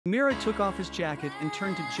Mira took off his jacket and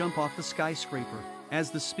turned to jump off the skyscraper. As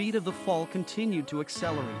the speed of the fall continued to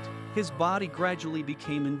accelerate, his body gradually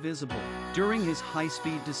became invisible. During his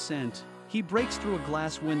high-speed descent, he breaks through a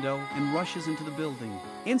glass window and rushes into the building,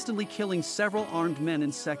 instantly killing several armed men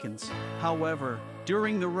in seconds. However,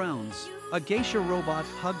 during the rounds, a geisha robot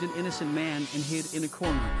hugged an innocent man and hid in a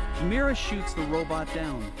corner. Mira shoots the robot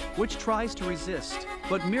down, which tries to resist,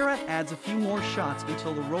 but Mira adds a few more shots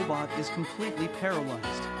until the robot is completely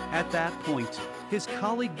paralyzed. At that point, his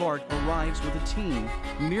colleague Bart arrives with a team.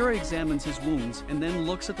 Mira examines his wounds and then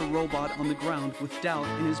looks at the robot on the ground with doubt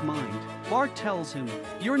in his mind. Bart tells him,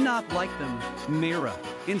 "You're not like them, Mira."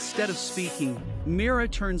 Instead of speaking, Mira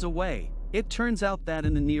turns away. It turns out that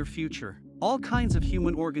in the near future, all kinds of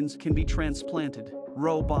human organs can be transplanted.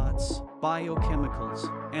 Robots, biochemicals,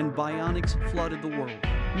 and bionics flooded the world,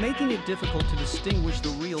 making it difficult to distinguish the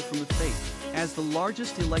real from the fake. As the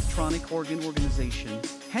largest electronic organ organization,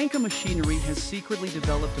 Hanka Machinery has secretly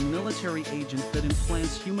developed a military agent that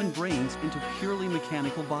implants human brains into purely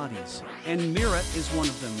mechanical bodies. And Mira is one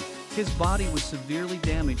of them. His body was severely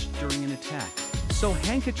damaged during an attack. So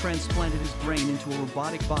Hanka transplanted his brain into a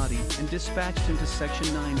robotic body and dispatched him to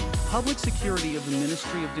Section 9, Public Security of the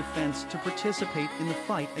Ministry of Defense, to participate in the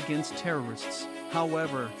fight against terrorists.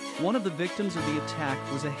 However, one of the victims of the attack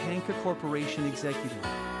was a Hanka Corporation executive,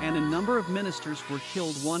 and a number of ministers were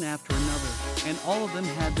killed one after another, and all of them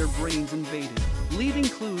had their brains invaded, leaving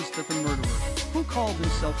clues that the murderer, who called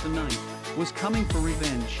himself the Ninth, was coming for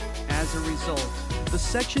revenge. As a result, the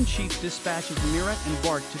section chief dispatches Mira and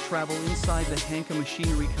Bart to travel inside the Hanka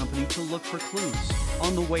Machinery Company to look for clues.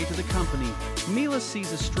 On the way to the company, Mila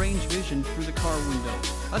sees a strange vision through the car window,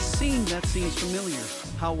 a scene that seems familiar.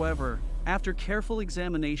 However, after careful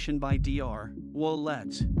examination by Dr.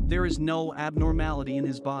 Wallet, there is no abnormality in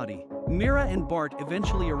his body. Mira and Bart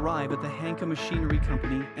eventually arrive at the Hanka Machinery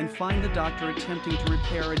Company and find the doctor attempting to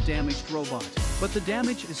repair a damaged robot. But the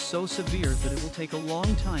damage is so severe that it will take a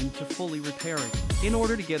long time to fully repair it. In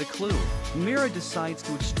order to get a clue, Mira decides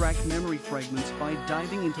to extract memory fragments by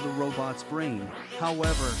diving into the robot's brain.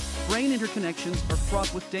 However, brain interconnections are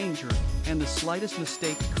fraught with danger, and the slightest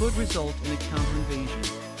mistake could result in a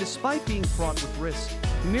counter-invasion. Despite being fraught with risk,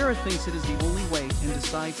 Mira thinks it is the only way and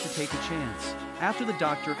decides to take a chance. After the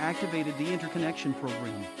doctor activated the interconnection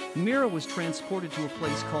program, Mira was transported to a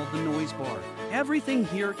place called the Noise Bar. Everything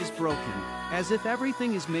here is broken, as if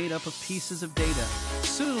everything is made up of pieces of data.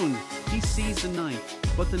 Soon, he sees the Ninth,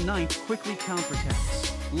 but the Ninth quickly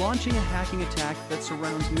counterattacks, launching a hacking attack that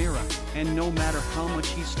surrounds Mira, and no matter how much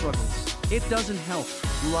he struggles, it doesn't help.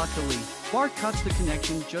 Luckily, Bart cuts the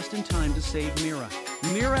connection just in time to save Mira.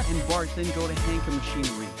 Mira and Bart then go to Hanka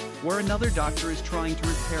Machinery, where another doctor is trying to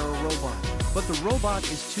repair a robot, but the robot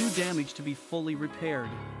is too damaged to be fully repaired.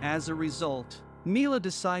 As a result, Mila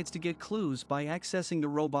decides to get clues by accessing the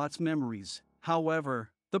robot's memories. However,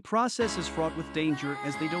 the process is fraught with danger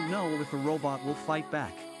as they don't know if the robot will fight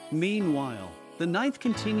back. Meanwhile, the Ninth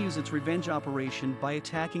continues its revenge operation by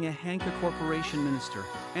attacking a Hanka Corporation minister,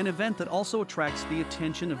 an event that also attracts the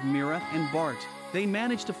attention of Mira and Bart. They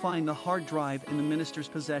manage to find the hard drive in the minister's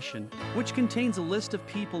possession, which contains a list of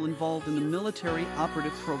people involved in the military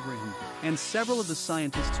operative program, and several of the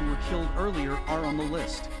scientists who were killed earlier are on the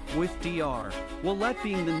list. With Dr. Wallet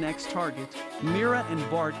being the next target, Mira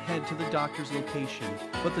and Bart head to the doctor's location,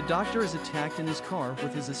 but the doctor is attacked in his car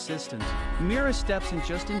with his assistant. Mira steps in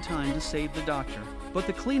just in time to save the doctor, but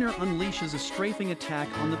the cleaner unleashes a strafing attack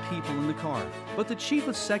on the people in the car. But the chief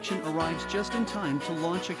of section arrives just in time to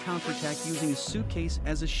launch a counterattack using a suitcase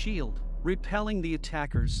as a shield, repelling the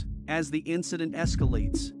attackers. As the incident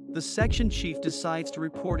escalates, the section chief decides to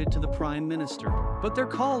report it to the prime minister, but their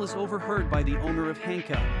call is overheard by the owner of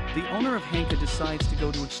Hanka. The owner of Hanka decides to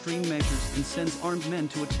go to extreme measures and sends armed men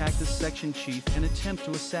to attack the section chief and attempt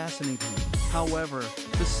to assassinate him. However,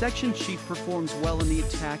 the section chief performs well in the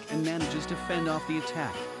attack and manages to fend off the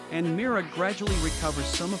attack, and Mira gradually recovers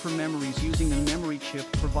some of her memories using the memory chip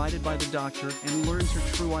provided by the doctor and learns her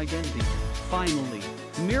true identity. Finally,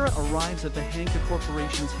 Mira arrives at the Hanka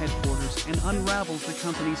Corporation's headquarters and unravels the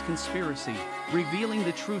company's conspiracy, revealing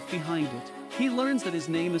the truth behind it. He learns that his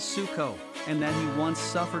name is Suko, and that he once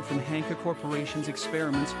suffered from Hanka Corporation's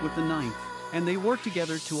experiments with the Ninth, and they work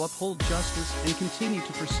together to uphold justice and continue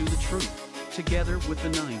to pursue the truth. Together with the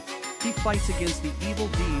Ninth, he fights against the evil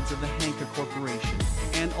deeds of the Hanka Corporation,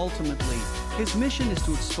 and ultimately, his mission is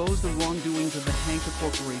to expose the wrongdoings of the Hanka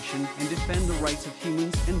Corporation and defend the rights of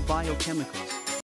humans and biochemicals.